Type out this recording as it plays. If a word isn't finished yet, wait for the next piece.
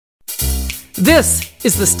This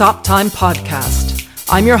is the Stop Time Podcast.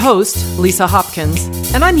 I'm your host, Lisa Hopkins,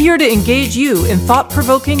 and I'm here to engage you in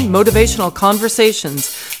thought-provoking, motivational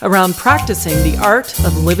conversations around practicing the art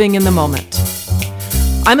of living in the moment.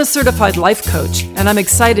 I'm a certified life coach, and I'm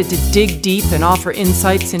excited to dig deep and offer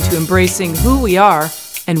insights into embracing who we are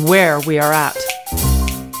and where we are at.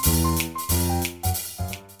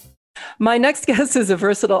 My next guest is a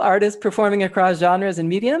versatile artist performing across genres and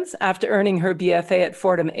mediums. After earning her BFA at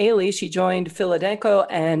Fordham Ailey, she joined Philadelphia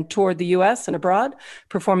and toured the US and abroad,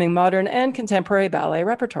 performing modern and contemporary ballet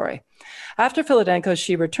repertory. After Philadelphia,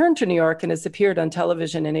 she returned to New York and has appeared on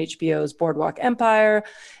television in HBO's Boardwalk Empire,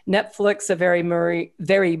 Netflix, A Very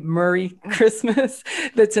Murray Christmas,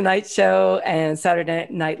 The Tonight Show, and Saturday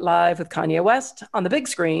Night Live with Kanye West. On the big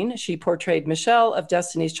screen, she portrayed Michelle of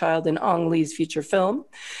Destiny's Child in Ang Lee's feature film,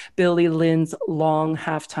 Billy Lynn's Long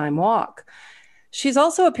Halftime Walk. She's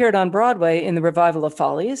also appeared on Broadway in the revival of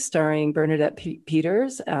Follies, starring Bernadette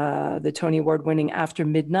Peters, the Tony Award-winning After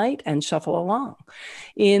Midnight, and Shuffle Along.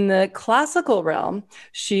 In the classical realm,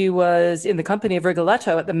 she was in the company of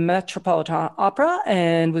Rigoletto at the Metropolitan Opera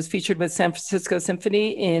and was featured with San Francisco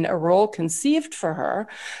Symphony in a role conceived for her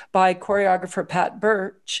by choreographer Pat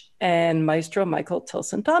Birch and maestro Michael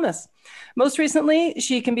Tilson Thomas. Most recently,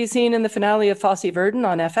 she can be seen in the finale of Fosse Verdon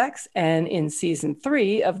on FX and in season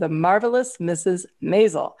 3 of The Marvelous Mrs.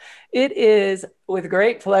 Maisel. It is with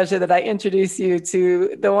great pleasure that I introduce you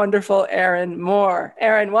to the wonderful Erin Moore.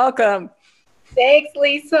 Erin, welcome. Thanks,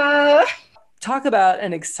 Lisa. Talk about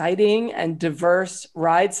an exciting and diverse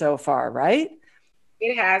ride so far, right?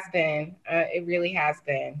 It has been. It really has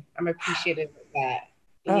been. I'm appreciative of that.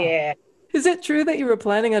 Oh. Yeah. Is it true that you were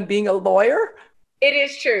planning on being a lawyer? It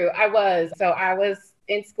is true. I was. So I was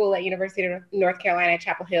in school at University of North Carolina at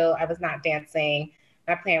Chapel Hill. I was not dancing.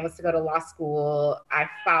 My plan was to go to law school. I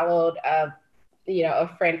followed a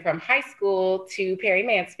friend from high school to Perry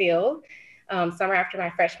Mansfield summer after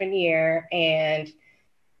my freshman year, and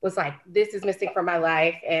was like, this is missing from my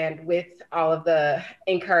life. And with all of the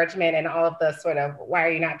encouragement and all of the sort of, why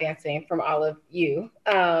are you not dancing from all of you?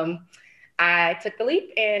 I took the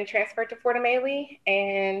leap and transferred to Fordham Ailey,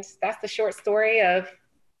 and that's the short story of,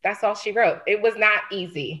 that's all she wrote. It was not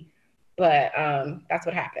easy, but that's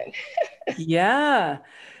what happened. Yeah.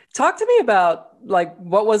 Talk to me about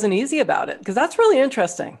what wasn't easy about it, because that's really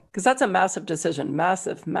interesting, because that's a massive decision,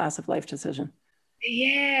 massive life decision.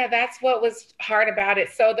 Yeah, that's what was hard about it.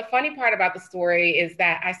 So the funny part about the story is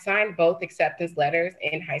that I signed both acceptance letters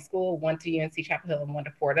in high school, one to UNC Chapel Hill and one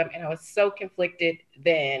to Fordham, and I was so conflicted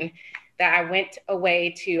then that I went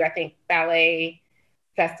away to, I think, Ballet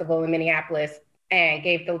Festival in Minneapolis and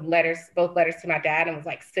gave both letters to my dad and was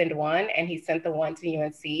like, send one. And he sent the one to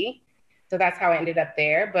UNC. So that's how I ended up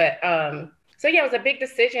there. But so yeah, it was a big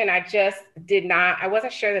decision. I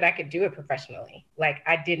wasn't sure that I could do it professionally. Like,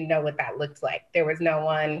 I didn't know what that looked like. There was no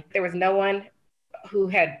one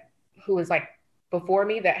who was like before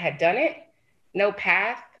me that had done it, no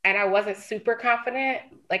path. And I wasn't super confident.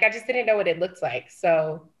 Like, I just didn't know what it looked like.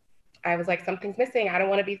 So I was like, something's missing. I don't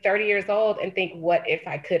want to be 30 years old and think, what if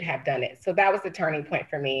I could have done it? So that was the turning point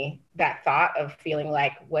for me, that thought of feeling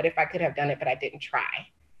like, what if I could have done it, but I didn't try?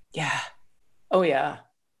 Yeah. Oh, yeah.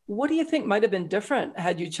 What do you think might have been different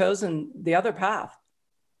had you chosen the other path?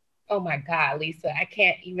 Oh my God, Lisa, I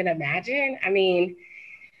can't even imagine. I mean,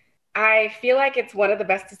 I feel like it's one of the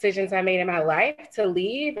best decisions I made in my life to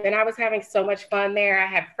leave. And I was having so much fun there. I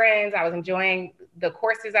had friends. I was enjoying the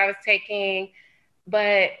courses I was taking.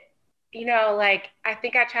 But I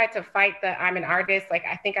think I tried to fight I'm an artist. Like,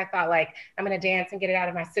 I think I thought, like, I'm going to dance and get it out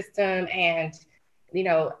of my system. And,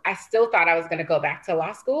 I still thought I was going to go back to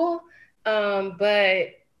law school. But,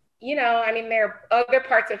 there are other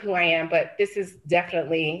parts of who I am, but this is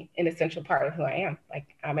definitely an essential part of who I am.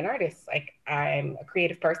 Like, I'm an artist. Like, I'm a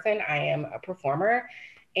creative person. I am a performer.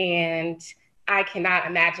 And I cannot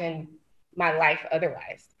imagine my life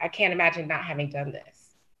otherwise. I can't imagine not having done this.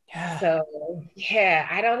 Yeah. So, yeah,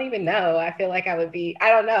 I don't even know. I feel like I would be, I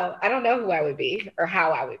don't know. I don't know who I would be or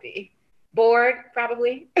how I would be. Bored,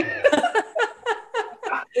 probably.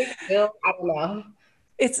 Still, I don't know.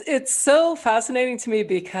 It's so fascinating to me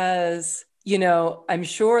because, I'm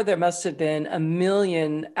sure there must have been a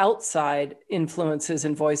million outside influences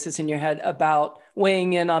and voices in your head about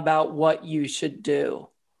weighing in about what you should do.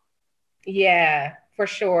 Yeah. For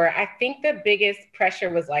sure. I think the biggest pressure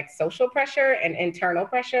was like social pressure and internal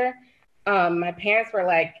pressure. My parents were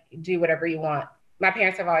like, do whatever you want. My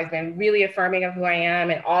parents have always been really affirming of who I am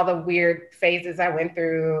and all the weird phases I went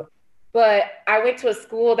through. But I went to a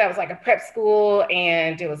school that was like a prep school,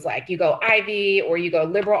 and it was like, you go Ivy or you go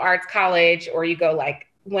liberal arts college or you go like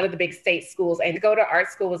one of the big state schools. And to go to art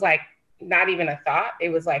school was like not even a thought. It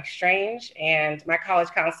was like strange. And my college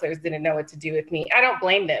counselors didn't know what to do with me. I don't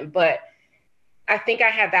blame them, but I think I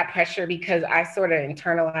had that pressure because I sort of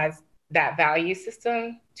internalized that value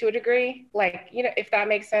system to a degree. Like, if that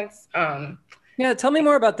makes sense. Yeah, tell me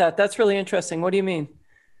more about that. That's really interesting. What do you mean?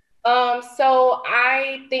 So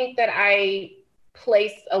I think that I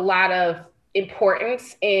place a lot of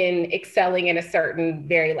importance in excelling in a certain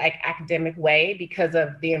very like academic way because of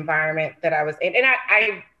the environment that I was in. And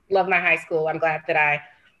I love my high school. I'm glad that I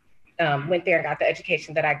went there and got the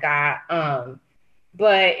education that I got.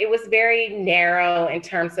 But it was very narrow in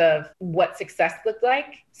terms of what success looked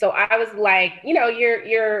like. So I was like,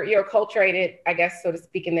 you're acculturated, I guess, so to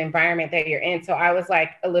speak, in the environment that you're in. So I was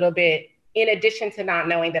like a little bit, in addition to not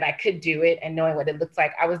knowing that I could do it and knowing what it looked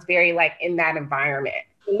like, I was very like in that environment.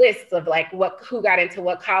 Lists of like who got into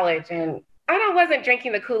what college, and wasn't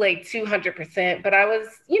drinking the Kool-Aid 200%, but I was,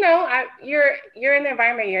 you're in the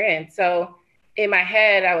environment you're in. So in my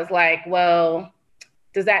head, I was like, well,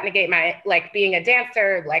 does that negate my like being a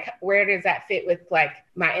dancer? Like, where does that fit with like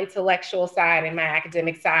my intellectual side and my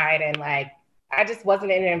academic side? And like, I just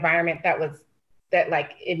wasn't in an environment that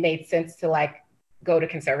like it made sense to like go to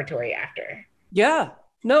conservatory after. Yeah.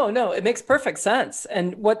 No, it makes perfect sense.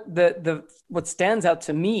 And what what stands out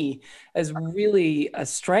to me as really a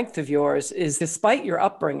strength of yours is, despite your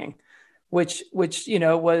upbringing, which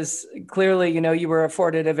was clearly, you were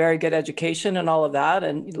afforded a very good education and all of that,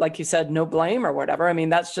 and like you said, no blame or whatever. I mean,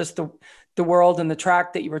 that's just the world and the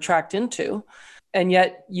track that you were tracked into, and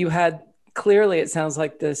yet you had, clearly, it sounds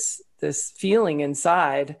like, this feeling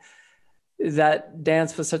inside that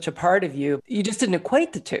dance was such a part of you. You just didn't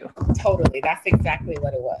equate the two. Totally. That's exactly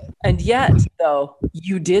what it was. And yet, though,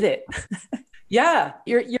 you did it. Yeah,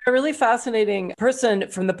 you're a really fascinating person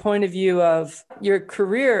from the point of view of your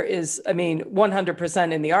career is, I mean,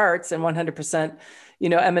 100% in the arts and 100%,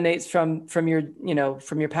 emanates from your,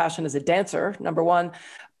 from your passion as a dancer, number one.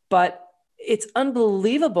 But it's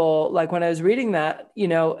unbelievable. Like when I was reading that,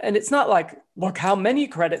 and it's not like, look how many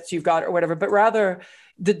credits you've got or whatever, but rather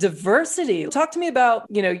the diversity. Talk to me about,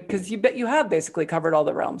 because you have basically covered all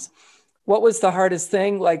the realms. What was the hardest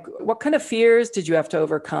thing? Like, what kind of fears did you have to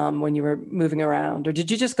overcome when you were moving around, or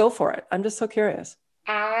did you just go for it? I'm just so curious.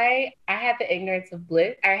 I had the ignorance of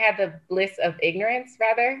bliss. I had the bliss of ignorance,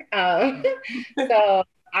 rather. So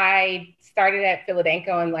I started at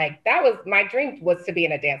Philadelphia, and like that was my dream, was to be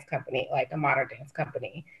in a dance company, like a modern dance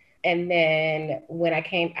company. And then when I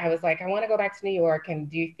came, I was like, I want to go back to New York and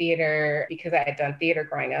do theater because I had done theater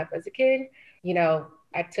growing up as a kid.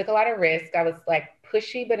 I took a lot of risk. I was like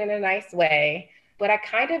pushy, but in a nice way. But I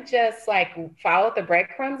kind of just like followed the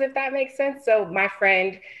breadcrumbs, if that makes sense. So my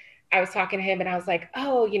friend, I was talking to him and I was like,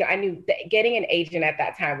 oh, I knew that getting an agent at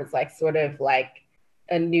that time was like sort of like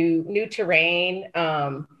a new terrain.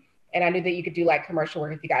 And I knew that you could do like commercial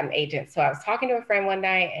work if you got an agent. So I was talking to a friend one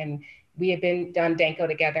night and we had done Danco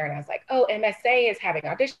together. And I was like, oh, MSA is having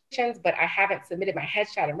auditions, but I haven't submitted my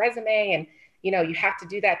headshot and resume. And you have to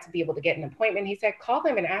do that to be able to get an appointment. He said, call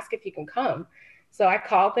them and ask if you can come. So I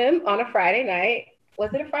called them on a Friday night.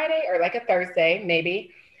 Was it a Friday or like a Thursday,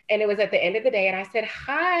 maybe? And it was at the end of the day. And I said,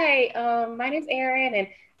 hi, my name's Erin, and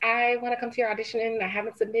I want to come to your audition. I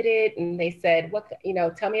haven't submitted. And they said,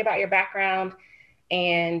 tell me about your background.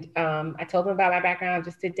 And I told them about my background. I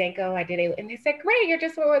just did Danco. I did it. And they said, great, you're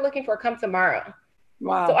just what we're looking for. Come tomorrow.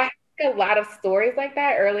 Wow. So I had a lot of stories like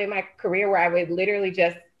that early in my career where I would literally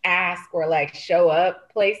just ask or like show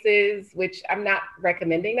up places, which I'm not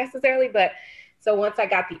recommending necessarily. But so once I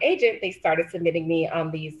got the agent, they started submitting me on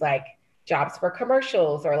these like jobs for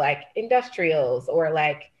commercials or like industrials or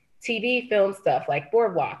like TV film stuff like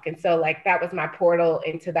Boardwalk. And so like that was my portal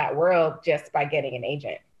into that world just by getting an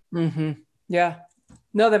agent. Mm-hmm. Yeah.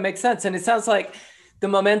 No, that makes sense. And it sounds like the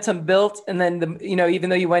momentum built, and then even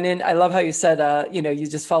though you went in, I love how you said, you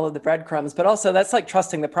just followed the breadcrumbs, but also that's like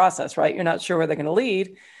trusting the process, right? You're not sure where they're going to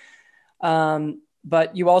lead.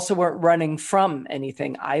 But you also weren't running from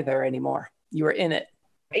anything either anymore. You were in it.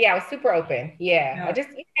 Yeah, I was super open. Yeah. I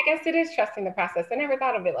guess it is trusting the process. I never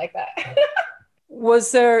thought of it like that.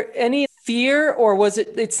 Was there any fear, or was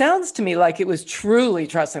it sounds to me like it was truly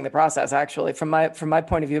trusting the process, actually, from my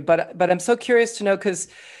point of view. But I'm so curious to know, because,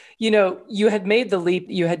 you had made the leap,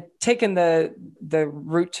 you had taken the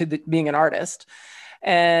route to being an artist,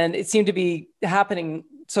 and it seemed to be happening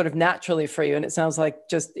sort of naturally for you. And it sounds like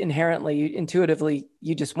just inherently, intuitively,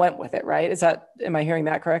 you just went with it, right? Am I hearing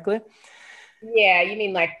that correctly? Yeah. You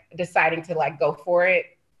mean like deciding to like go for it?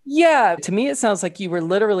 Yeah. To me, it sounds like you were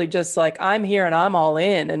literally just like, I'm here and I'm all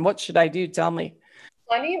in. And what should I do? Tell me.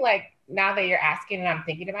 Funny, like now that you're asking and I'm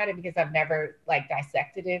thinking about it, because I've never like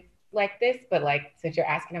dissected it like this, but like since you're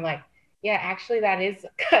asking, I'm like, Yeah, actually, that is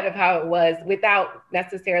kind of how it was without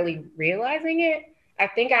necessarily realizing it. I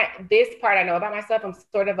think this part I know about myself, I'm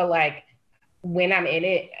sort of a like, when I'm in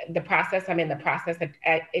it, I'm in the process.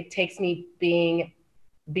 It takes me being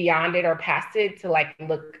beyond it or past it to like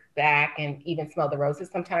look back and even smell the roses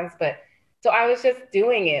sometimes. But so I was just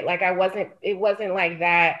doing it. Like it wasn't like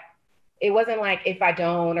that. It wasn't like if I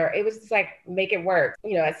don't, or it was just like make it work.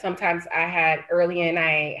 You know, sometimes I had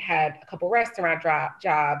a couple restaurant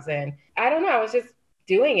jobs, and I don't know, I was just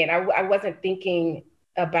doing it. I wasn't thinking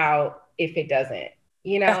about if it doesn't,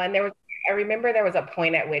 you know, and I remember there was a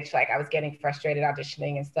point at which like I was getting frustrated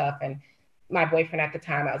auditioning and stuff. And my boyfriend at the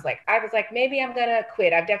time, I was like, maybe I'm gonna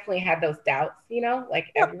quit. I've definitely had those doubts, you know,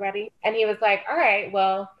 like everybody. And he was like, all right,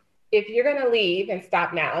 well, if you're going to leave and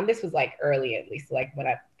stop now, and this was like early, at least like when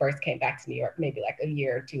I first came back to New York, maybe like a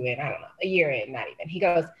year or two in, I don't know, a year in, not even. He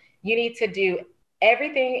goes, you need to do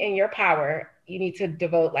everything in your power. You need to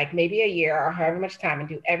devote like maybe a year or however much time and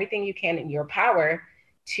do everything you can in your power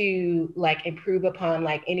to like improve upon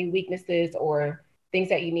like any weaknesses or things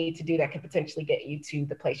that you need to do that could potentially get you to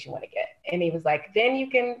the place you want to get. And he was like, then you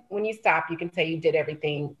can, when you stop, you can say you did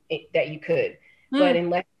everything that you could. But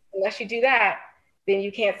unless you do that, then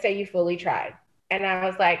you can't say you fully tried. And I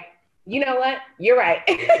was like, you know what? You're right.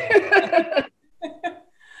 And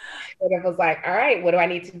it was like, all right, what do I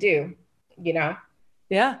need to do? You know?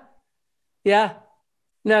 Yeah. Yeah.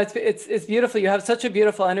 No, it's beautiful. You have such a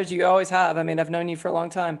beautiful energy. You always have. I mean, I've known you for a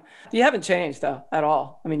long time. You haven't changed though, at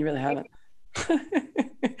all. I mean, you really haven't.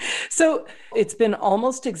 So it's been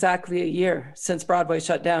almost exactly a year since Broadway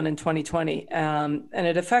shut down in 2020. And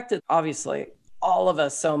it affected, obviously, all of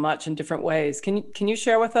us so much in different ways. Can you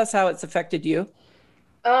share with us how it's affected you?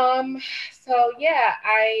 So yeah,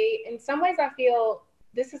 in some ways I feel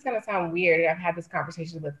this is going to sound weird. I've had this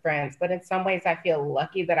conversation with friends, but in some ways I feel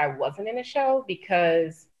lucky that I wasn't in a show,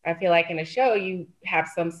 because I feel like in a show you have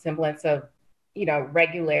some semblance of, you know,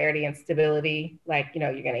 regularity and stability. Like, you know,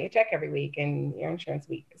 you're going to get a check every week and your insurance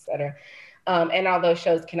week, et cetera. And although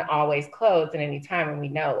shows can always close at any time, and we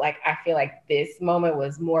know, like, I feel like this moment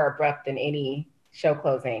was more abrupt than any show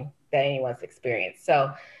closing that anyone's experienced.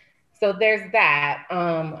 So there's that.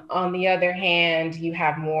 On the other hand, you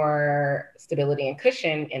have more stability and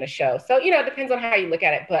cushion in a show. So, you know, it depends on how you look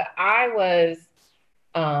at it. But I was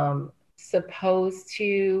supposed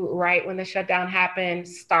to, right when the shutdown happened,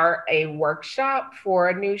 start a workshop for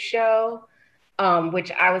a new show,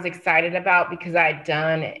 which I was excited about because I'd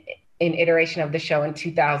done an iteration of the show in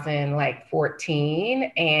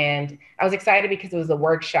 2014. And I was excited because it was a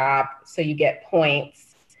workshop. So you get points,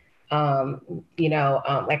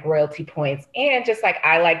 like royalty points. And just like,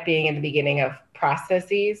 I like being in the beginning of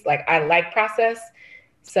processes. Like, I like process.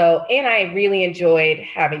 So, and I really enjoyed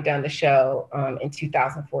having done the show in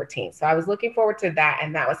 2014. So I was looking forward to that.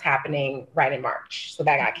 And that was happening right in March. So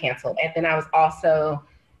that got canceled. And then I was also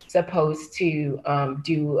supposed to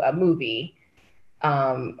do a movie.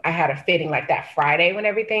 I had a fitting like that Friday when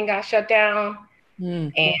everything got shut down.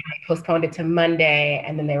 And I postponed it to Monday.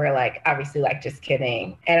 And then they were like, obviously, like, just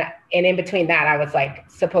kidding. And in between that, I was like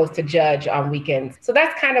supposed to judge on weekends. So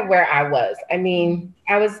that's kind of where I was. I mean,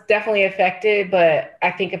 I was definitely affected, but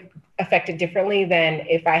I think affected differently than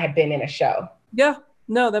if I had been in a show. Yeah,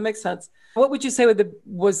 no, that makes sense. What would you say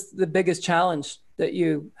was the biggest challenge that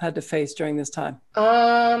you had to face during this time?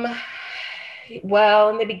 Well,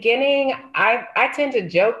 in the beginning, I tend to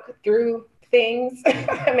joke through things.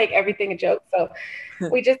 I make everything a joke. So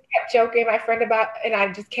we just kept joking, my friend, and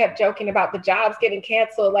I just kept joking about the jobs getting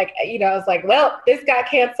canceled. Like, you know, I was like, well, this got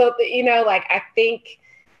canceled, you know, like, I think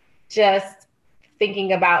just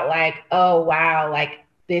thinking about like, oh, wow, like,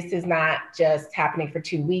 this is not just happening for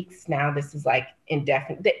 2 weeks now. This is like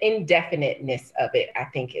the indefiniteness of it, I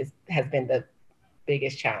think has been the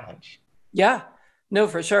biggest challenge. Yeah, no,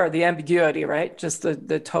 for sure. The ambiguity, right? Just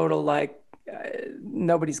the total, like,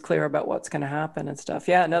 nobody's clear about what's going to happen and stuff.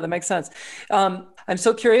 Yeah, no, that makes sense. I'm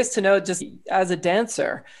so curious to know, just as a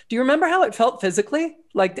dancer, do you remember how it felt physically?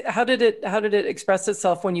 Like, how did it express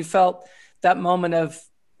itself when you felt that moment of,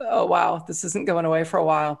 oh, wow, this isn't going away for a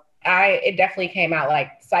while? It definitely came out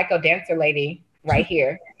like Psycho Dancer Lady right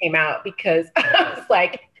here came out, because I was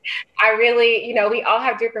like, I really, you know, we all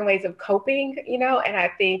have different ways of coping, you know, and I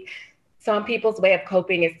think some people's way of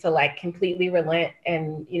coping is to like completely relent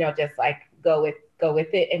and, you know, just like go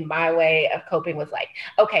with it. And my way of coping was like,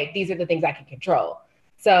 okay, these are the things I can control.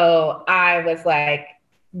 So I was like,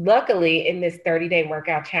 luckily in this 30-day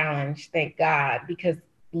workout challenge, thank God, because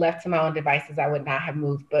left to my own devices, I would not have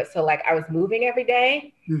moved. But so like I was moving every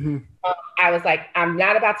day. Mm-hmm. I was like, I'm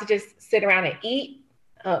not about to just sit around and eat.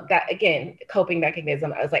 That again, coping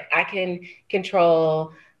mechanism. I was like, I can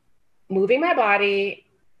control moving my body,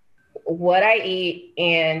 what I eat,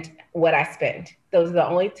 and what I spend. Those are the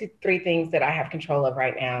only three things that I have control of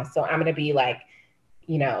right now. So I'm going to be like,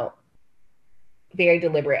 you know, very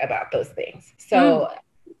deliberate about those things. So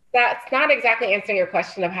that's not exactly answering your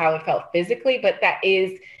question of how it felt physically, but that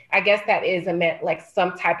is, I guess that is like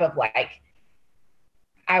some type of like,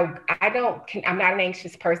 I'm not an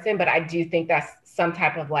anxious person, but I do think that's some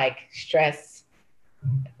type of like stress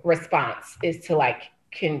response is to like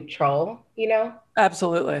control, you know?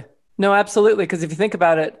 Absolutely. No, absolutely. Because if you think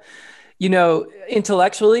about it, you know,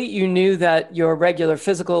 intellectually, you knew that your regular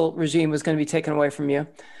physical regime was going to be taken away from you.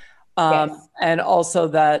 Yes. And also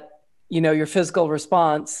that, you know, your physical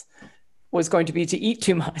response was going to be to eat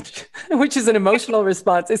too much, which is an emotional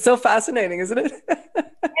response. It's so fascinating, isn't it?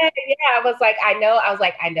 Yeah, I was like, I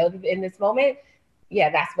know that in this moment, yeah,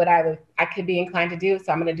 that's what I could be inclined to do.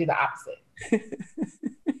 So I'm going to do the opposite.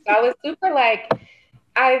 So I was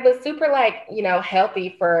super like, you know,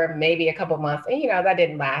 healthy for maybe a couple months. And, you know, that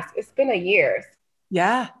didn't last. It's been a year.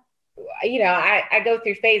 Yeah. You know, I go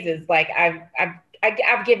through phases. Like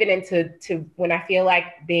I've given into to when I feel like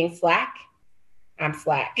being slack, I'm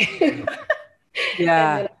slack. And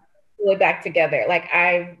Yeah. then I pull it back together. Like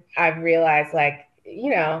I've realized like,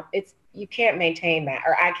 you know, you can't maintain that,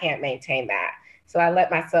 or I can't maintain that. So I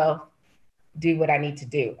let myself do what I need to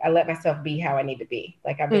do. I let myself be how I need to be.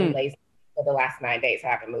 Like I've been lazy for the last 9 days. I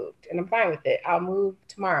haven't moved and I'm fine with it. I'll move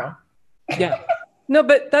tomorrow. Yeah. No,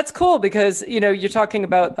 but that's cool because, you know, you're talking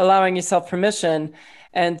about allowing yourself permission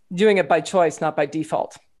and doing it by choice, not by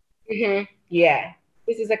default. Yeah.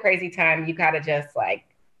 This is a crazy time. You got to just like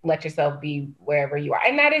let yourself be wherever you are.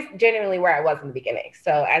 And that is genuinely where I was in the beginning.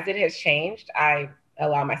 So as it has changed, I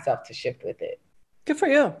allow myself to shift with it. Good for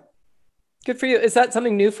you. Good for you. Is that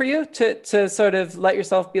something new for you to sort of let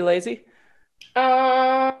yourself be lazy?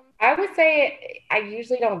 I would say I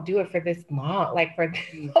usually don't do it for this long, like for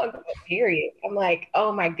this long of a period. I'm like,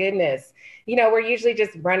 oh my goodness. You know, we're usually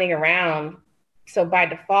just running around. So by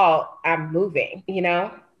default, I'm moving, you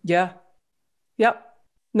know? Yeah. Yep.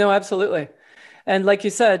 No, absolutely. And like you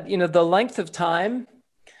said, you know, the length of time,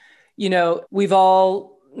 you know, we've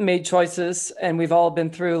all made choices and we've all been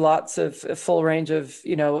through lots of a full range of,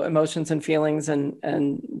 you know, emotions and feelings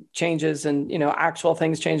and changes and, you know, actual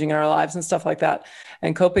things changing in our lives and stuff like that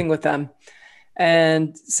and coping with them.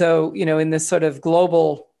 And so, you know, in this sort of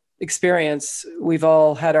global experience, we've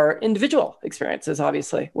all had our individual experiences,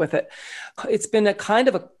 obviously, with it. It's been a kind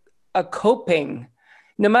of a coping,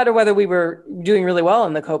 no matter whether we were doing really well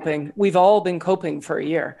in the coping, we've all been coping for a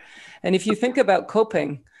year. And if you think about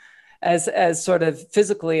coping as sort of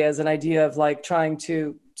physically as an idea of like trying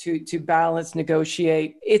to balance,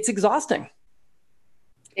 negotiate, it's exhausting.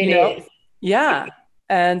 It You know? is. Yeah.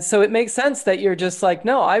 And so it makes sense that you're just like,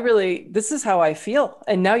 no, this is how I feel.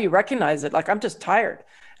 And now you recognize it. Like, I'm just tired.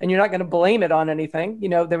 And you're not going to blame it on anything. You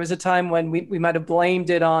know, there was a time when we might have blamed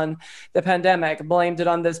it on the pandemic, blamed it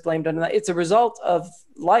on this, blamed it on that. It's a result of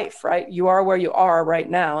life, right? You are where you are right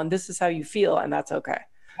now. And this is how you feel. And that's okay.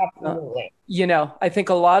 Absolutely. You know, I think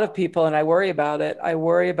a lot of people, and I worry about it, I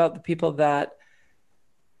worry about the people that,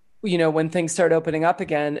 you know, when things start opening up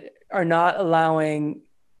again, are not allowing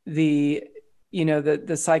the, you know,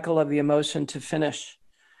 the cycle of the emotion to finish,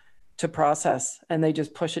 to process, and they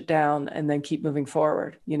just push it down and then keep moving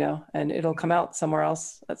forward, you know, and it'll come out somewhere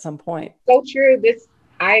else at some point. So true.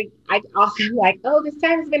 I also like, oh, this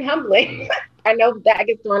time has been humbling. I know that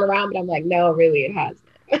gets thrown around, but I'm like, no, really, it has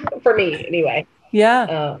for me anyway. Yeah.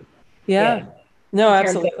 Um, Yeah. yeah, No, in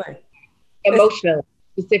terms of absolutely. It's, emotionally,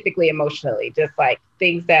 specifically emotionally, just like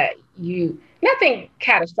things that nothing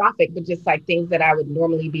catastrophic, but just like things that I would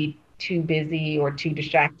normally be too busy or too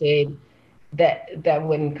distracted that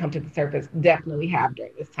wouldn't come to the surface, definitely have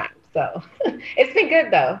during this time. So it's been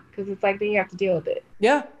good though, because it's like then you have to deal with it.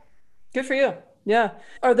 yeah. Good for you. Yeah.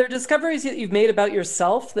 Are there discoveries that you've made about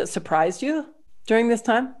yourself that surprised you during this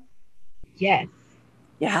time? Yes.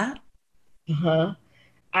 Yeah. Uh-huh.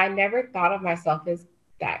 I never thought of myself as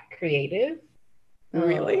that creative.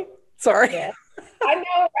 Really? Sorry. Yeah, I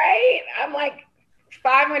know, right? I'm like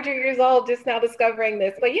 500 years old just now discovering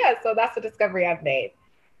this. But yeah, so that's a discovery I've made.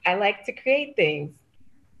 I like to create things.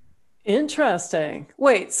 Interesting.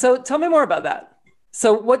 Wait, so tell me more about that.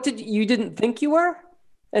 So what you didn't think you were,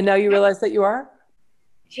 and now you realize that you are?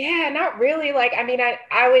 Yeah, not really. Like, I mean,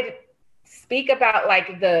 I would speak about like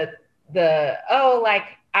oh, like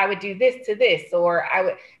I would do this to this, or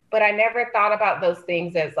but I never thought about those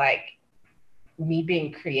things as like me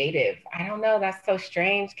being creative. I don't know. That's so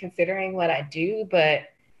strange considering what I do, but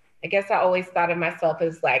I guess I always thought of myself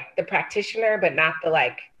as like the practitioner, but not the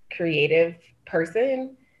like creative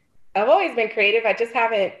person. I've always been creative. I just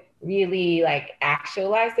haven't really like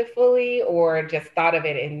actualized it fully or just thought of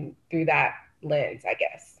it in through that lens, I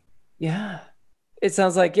guess. Yeah. It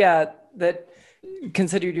sounds like, yeah, that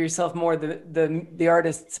considered yourself more the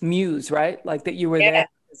artist's muse, right? Like that you were there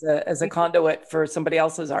Yeah. as a conduit for somebody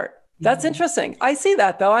else's art. That's Mhm. interesting. I see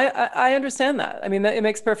that though. I understand that. I mean, it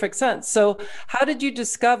makes perfect sense. So, how did you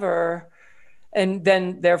discover and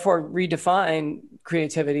then therefore redefine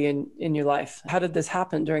creativity in your life? How did this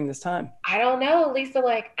happen during this time? I don't know, Lisa.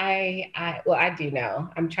 Like well, I do know.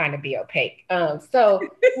 I'm trying to be opaque. So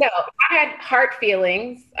no, I had heart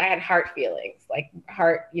feelings. I had heart feelings, like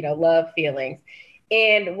heart, love feelings.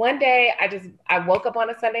 And one day, I woke up on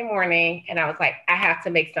a Sunday morning, and I was like, I have to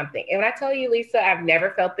make something. And when I tell you, Lisa, I've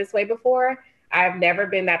never felt this way before. I've never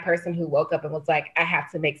been that person who woke up and was like, I have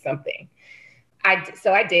to make something.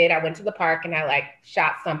 I did. I went to the park and I like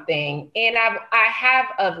shot something. And I have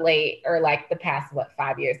of late, or like the past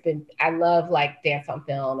 5 years, been I love like dance on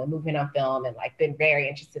film and movement on film, and like been very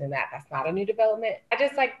interested in that. That's not a new development. I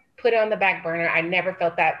just like put it on the back burner. I never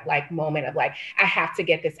felt that like moment of like I have to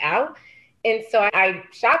get this out. And so I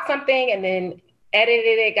shot something and then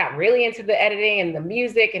edited it, got really into the editing and the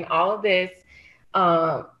music and all of this.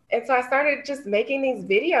 And so I started just making these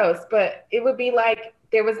videos, but it would be like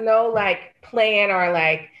there was no like plan, or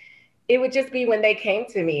like it would just be when they came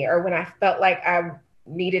to me or when I felt like I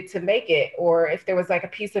needed to make it, or if there was like a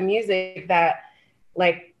piece of music that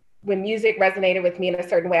like when music resonated with me in a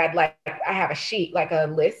certain way, I have a sheet, like a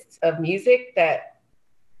list of music that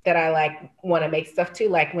I like want to make stuff to.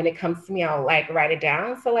 Like when it comes to me, I'll like write it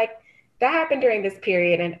down. So like that happened during this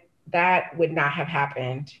period, and that would not have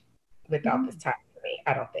happened without this time for me,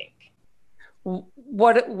 I don't think.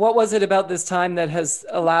 What was it about this time that has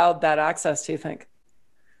allowed that access, do you think?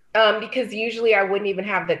 Because usually I wouldn't even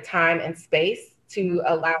have the time and space to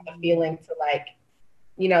allow the feeling to like,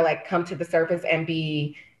 like come to the surface and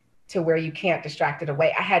be to where you can't distract it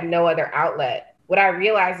away. I had no other outlet. What I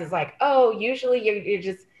realized is like, oh, usually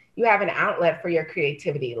you have an outlet for your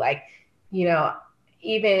creativity. Like, you know,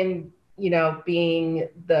 even, being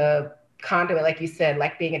the conduit, like you said,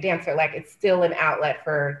 like being a dancer, like it's still an outlet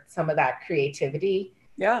for some of that creativity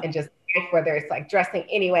Yeah. and just whether it's like dressing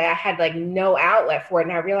anyway. I had like no outlet for it.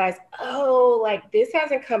 And I realized, oh, like this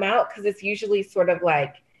hasn't come out because it's usually sort of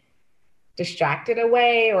like distracted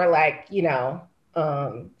away or like,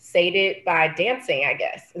 sated by dancing, I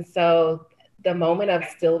guess. And so the moment of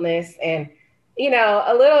stillness and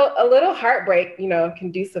a little heartbreak,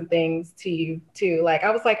 can do some things to you too. Like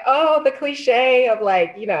I was like, oh, the cliche of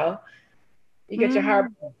like, you get your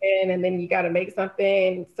heart broken and then you got to make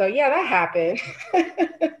something. So yeah, that happened.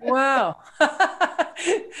 Wow.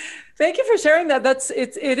 Thank you for sharing that.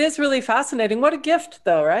 It is really fascinating. What a gift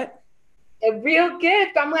though, right? A real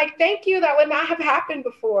gift. I'm like, thank you. That would not have happened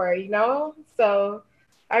before. So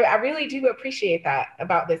I really do appreciate that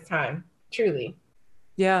about this time, truly.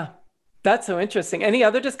 Yeah. That's so interesting. Any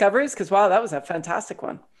other discoveries? Because wow, that was a fantastic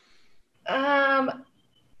one.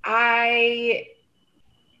 I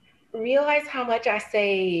realize how much I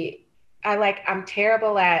say I'm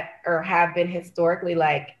terrible at, or have been historically,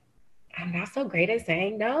 like, I'm not so great at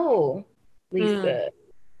saying no, Mm, Lisa.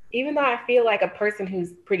 Even though I feel like a person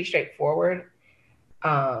who's pretty straightforward.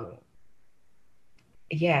 Um,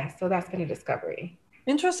 yeah, so that's been a discovery.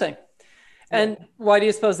 interesting. Yeah. And why do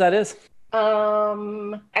you suppose that is?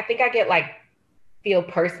 I think I get like feel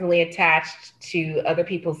personally attached to other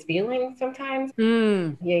people's feelings sometimes.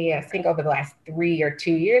 Mm, Yeah. I think over the last 3 or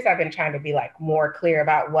 2 years, I've been trying to be like more clear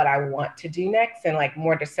about what I want to do next and like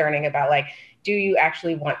more discerning about like, do you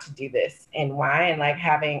actually want to do this and why? And like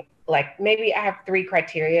having like maybe I have 3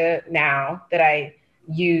 criteria now that I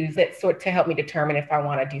use that sort to help me determine if I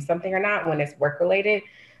want to do something or not when it's work related.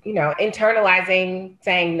 Internalizing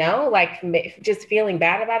saying no, like just feeling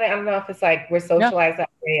bad about it. I don't know if it's like we're yeah. socialized that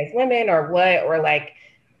way as women or what, or like,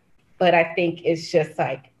 but I think it's just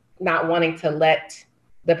like not wanting to let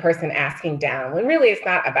the person asking down when really it's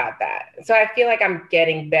not about that. So I feel like I'm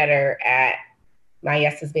getting better at my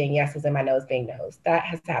yeses being yeses and my no's being no's. That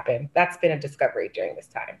has happened. That's been a discovery during this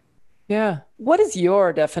time. Yeah. What is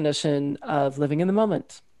your definition of living in the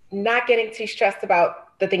moment? Not getting too stressed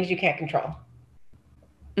about the things you can't control.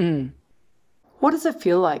 Mm. What does it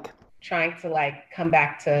feel like? Trying to like come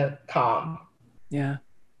back to calm. Yeah.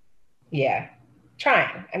 Yeah.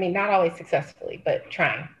 Trying. I mean, not always successfully, but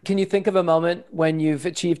trying. Can you think of a moment when you've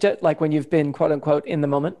achieved it, like when you've been quote unquote in the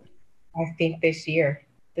moment? I think this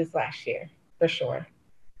last year, for sure.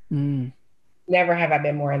 Mm. Never have I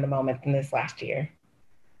been more in the moment than this last year.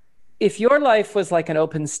 If your life was like an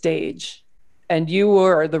open stage and you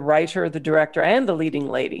were the writer, the director, and the leading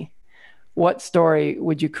lady, what story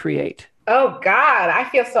would you create? Oh God, I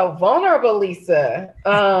feel so vulnerable, Lisa.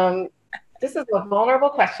 This is a vulnerable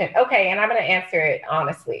question. Okay, and I'm going to answer it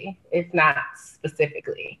honestly, if not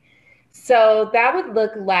specifically. So that would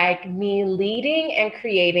look like me leading and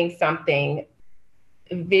creating something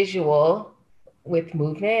visual with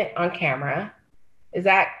movement on camera. Is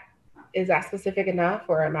that specific enough,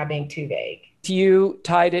 or am I being too vague? You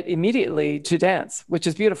tied it immediately to dance, which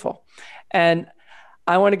is beautiful. And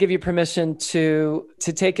I want to give you permission to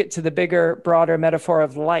take it to the bigger, broader metaphor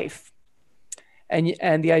of life,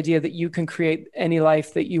 and the idea that you can create any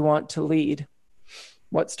life that you want to lead.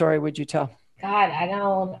 What story would you tell? God, I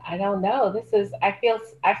don't know. I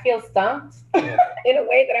feel stumped in a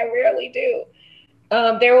way that I rarely do.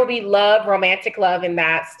 There will be love, romantic love in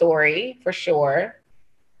that story for sure.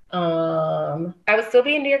 I would still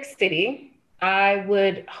be in New York City. I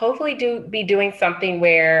would hopefully be doing something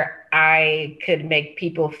where I could make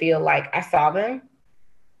people feel like I saw them.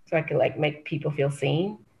 So I could like make people feel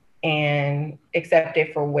seen and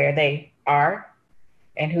accepted for where they are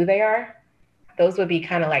and who they are. Those would be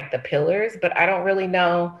kind of like the pillars, but I don't really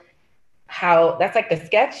know how that's like the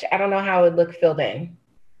sketch. I don't know how it would look filled in.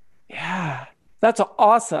 Yeah, that's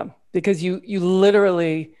awesome because you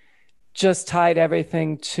literally just tied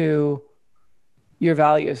everything to your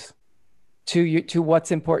values, to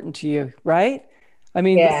what's important to you, right? I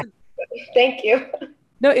mean, Yeah. Thank you.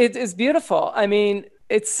 no, it's beautiful. I mean,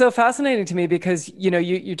 it's so fascinating to me because,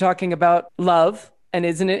 you're talking about love. And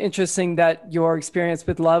isn't it interesting that your experience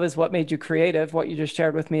with love is what made you creative, what you just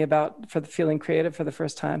shared with me about for the feeling creative for the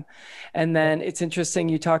first time. And then it's interesting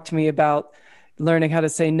you talked to me about learning how to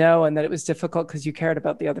say no and that it was difficult because you cared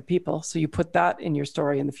about the other people. So you put that in your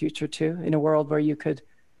story in the future too, in a world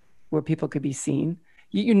where people could be seen.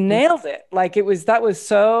 You nailed it. Like that was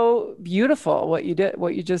so beautiful what you did,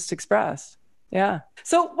 what you just expressed. Yeah.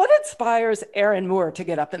 So what inspires Erin Moore to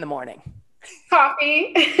get up in the morning?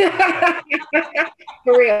 Coffee.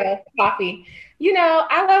 For real, coffee.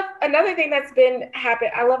 I love another thing that's been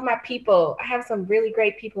happening. I love my people. I have some really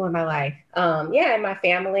great people in my life. Yeah, and my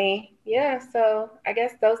family. Yeah, so I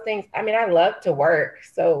guess those things. I mean, I love to work,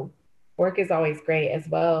 so work is always great as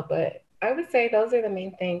well. But I would say those are the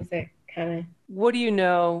main things that kind of. What do you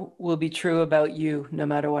know will be true about you no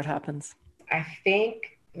matter what happens? I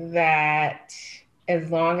think that as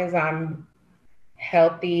long as I'm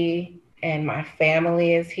healthy and my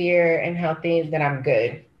family is here and healthy, then I'm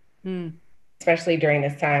good. Especially during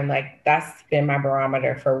this time, like that's been my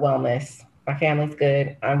barometer for wellness. My family's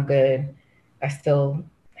good. I'm good. I still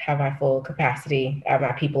have my full capacity. I have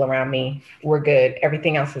my people around me. We're good.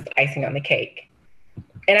 Everything else is icing on the cake.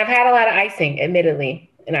 And I've had a lot of icing, admittedly,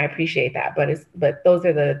 and I appreciate that. But those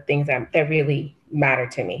are the things that really matter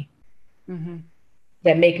to me. Mm-hmm.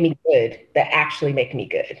 That make me good. That actually make me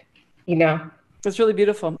good. It's really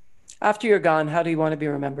beautiful. After you're gone, how do you want to be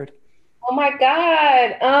remembered? Oh my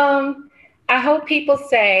God. I hope people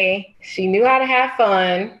say she knew how to have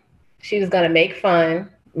fun. She was going to make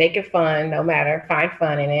it fun, no matter, find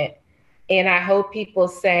fun in it. And I hope people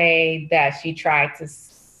say that she tried to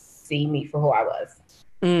see me for who I was.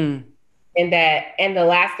 And the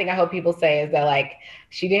last thing I hope people say is that like,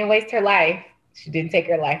 she didn't waste her life. She didn't take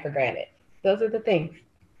her life for granted. Those are the things.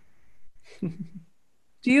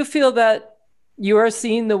 Do you feel that you are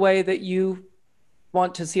seen the way that you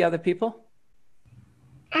want to see other people?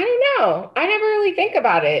 I don't know. I never really think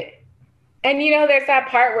about it. And there's that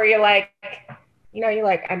part where you're like,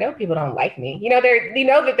 I know people don't like me. That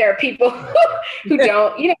there are people who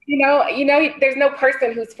don't, there's no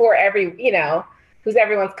person who's for who's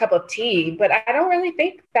everyone's cup of tea. But I don't really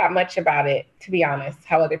think that much about it, to be honest,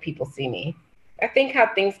 how other people see me. I think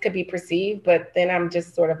how things could be perceived, but then I'm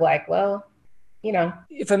just sort of like, well,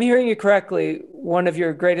 If I'm hearing you correctly, one of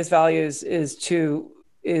your greatest values is to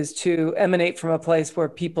emanate from a place where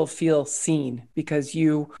people feel seen because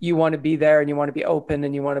you want to be there and you want to be open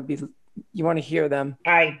and you want to hear them.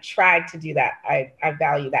 I tried to do that. I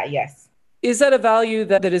value that. Yes. Is that a value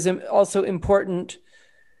that is also important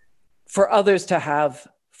for others to have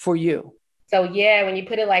for you? So yeah, when you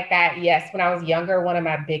put it like that, yes. When I was younger, one of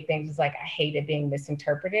my big things was like, I hated being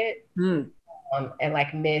misinterpreted and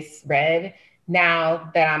like misread.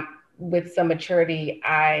 Now that I'm with some maturity,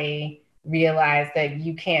 I realize that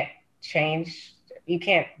you can't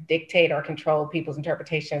dictate or control people's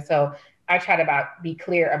interpretation. So I try to be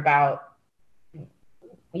clear about,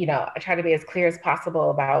 I try to be as clear as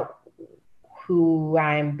possible about who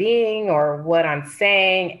I'm being or what I'm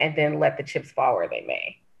saying, and then let the chips fall where they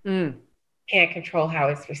may. Can't control how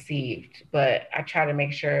it's received, but I try to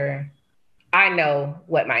make sure I know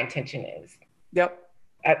what my intention is. Yep.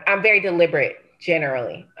 I'm very deliberate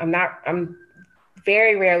generally. I'm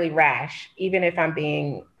very rarely rash, even if I'm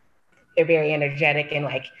being very energetic and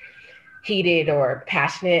like heated or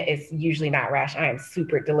passionate. It's usually not rash. I am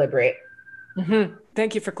super deliberate. Mm-hmm.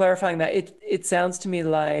 Thank you for clarifying that. It sounds to me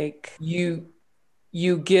like you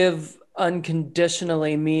give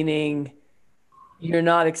unconditionally, meaning you're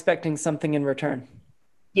not expecting something in return.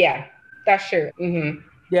 Yeah, that's true. Mm-hmm.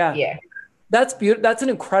 Yeah. Yeah. That's beautiful. That's an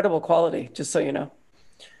incredible quality, just so you know.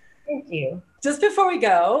 Thank you. Just before we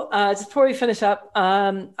go, just before we finish up,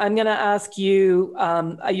 I'm going to ask you,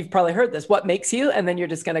 you've probably heard this, what makes you? And then you're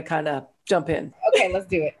just going to kind of jump in. Okay, let's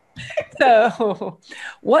do it. So,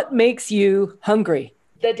 what makes you hungry?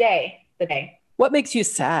 The day. What makes you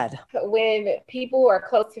sad? When people are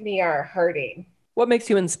close to me are hurting. What makes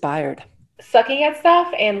you inspired? Sucking at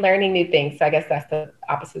stuff and learning new things. So I guess that's the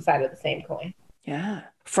opposite side of the same coin. Yeah.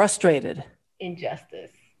 Frustrated?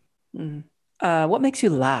 Injustice. Mm. What makes you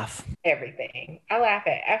laugh? Everything.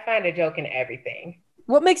 I find a joke in everything.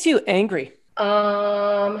 What makes you angry?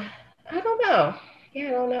 I don't know. Yeah,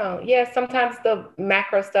 I don't know. Yeah, sometimes the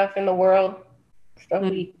macro stuff in the world, stuff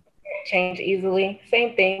we can't change easily.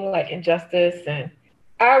 Same thing, like injustice. And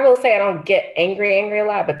I will say I don't get angry a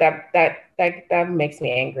lot, but that makes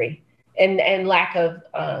me angry. And lack of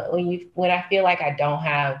when I feel like I don't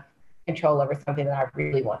have control over something that I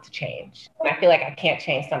really want to change. When I feel like I can't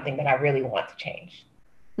change something that I really want to change.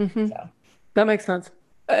 Mm-hmm. So that makes sense.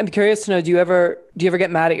 I'm curious to know, do you ever get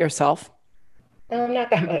mad at yourself? No, not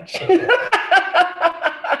that much.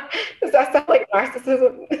 Does that sound like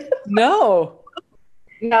narcissism? No.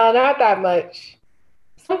 No, not that much.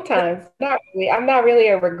 Sometimes, not really. I'm not really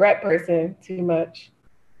a regret person too much.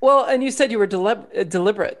 Well, and you said you were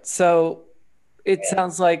deliberate, so it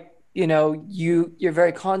sounds like you're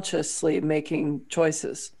very consciously making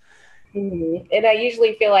choices. Mm-hmm. And I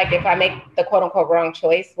usually feel like if I make the quote unquote wrong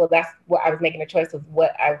choice, well, that's what I was making a choice of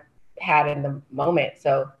what I had in the moment.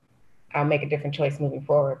 So I'll make a different choice moving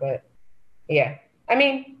forward. But yeah, I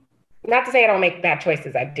mean, not to say I don't make bad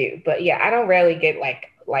choices, I do. But yeah, I don't rarely get like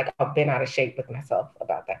I've been out of shape with myself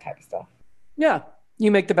about that type of stuff. Yeah. You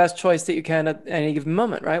make the best choice that you can at any given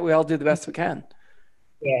moment, right? We all do the best we can.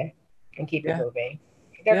 Yeah. And keep it moving.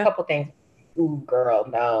 There are a couple things. Ooh, girl,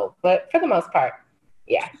 no. But for the most part,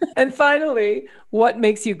 yeah. And finally, what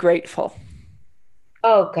makes you grateful?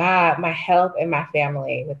 Oh God, my health and my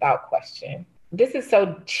family, without question. This is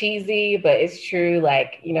so cheesy, but it's true.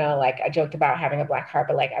 Like, like I joked about having a black heart,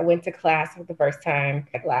 but like I went to class for the first time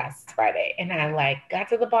like last Friday and I like got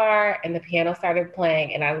to the bar and the piano started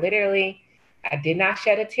playing and I did not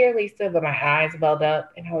shed a tear, Lisa, but my eyes welled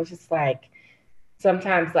up and I was just like,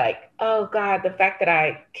 sometimes like, oh God, the fact that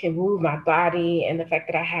I can move my body and the fact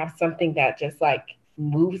that I have something that just like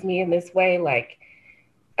moves me in this way, like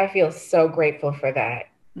I feel so grateful for that.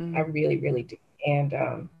 I really, really do.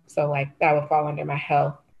 And so like that would fall under my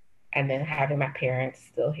health and then having my parents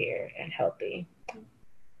still here and healthy.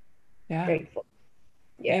 Yeah. Grateful.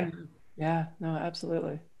 Yeah. Yeah, no,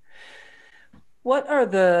 absolutely. What are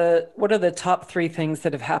the top 3 things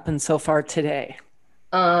that have happened so far today?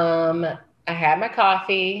 I had my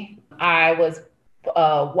coffee. I was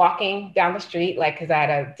walking down the street, like, cause I had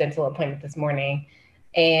a dental appointment this morning.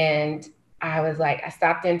 And I was like, I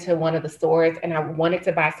stopped into one of the stores and I wanted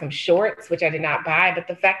to buy some shorts, which I did not buy. But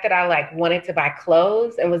the fact that I like wanted to buy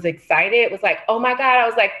clothes and was excited was like, oh my God, I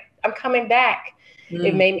was like, I'm coming back.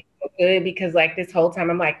 It made me feel good because like this whole time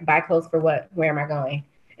I'm like, buy clothes for what? Where am I going?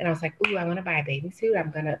 And I was like, ooh, I want to buy a bathing suit.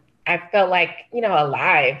 I felt like,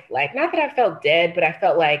 alive. Like, not that I felt dead, but I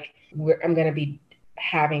felt like I'm going to be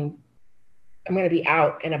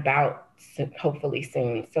out and about hopefully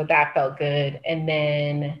soon. So that felt good. And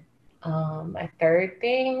then my third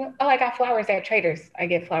thing, I got flowers at Traders. I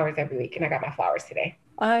get flowers every week and I got my flowers today.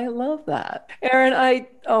 I love that. Erin,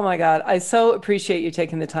 oh my God, I so appreciate you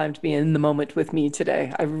taking the time to be in the moment with me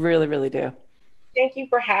today. I really, really do. Thank you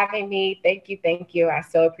for having me. Thank you. I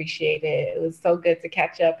so appreciate it. It was so good to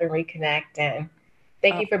catch up and reconnect. And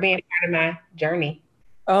thank you for being part of my journey.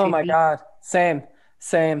 Oh my God. Same.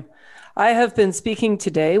 I have been speaking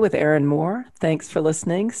today with Erin Moore. Thanks for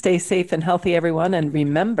listening. Stay safe and healthy, everyone. And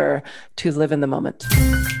remember to live in the moment.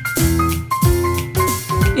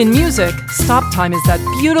 In music, stop time is that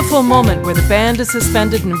beautiful moment where the band is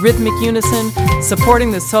suspended in rhythmic unison,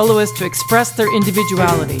 supporting the soloist to express their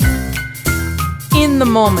individuality. In the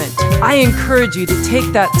moment, I encourage you to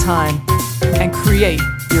take that time and create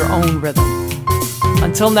your own rhythm.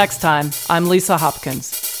 Until next time, I'm Lisa Hopkins.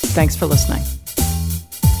 Thanks for listening.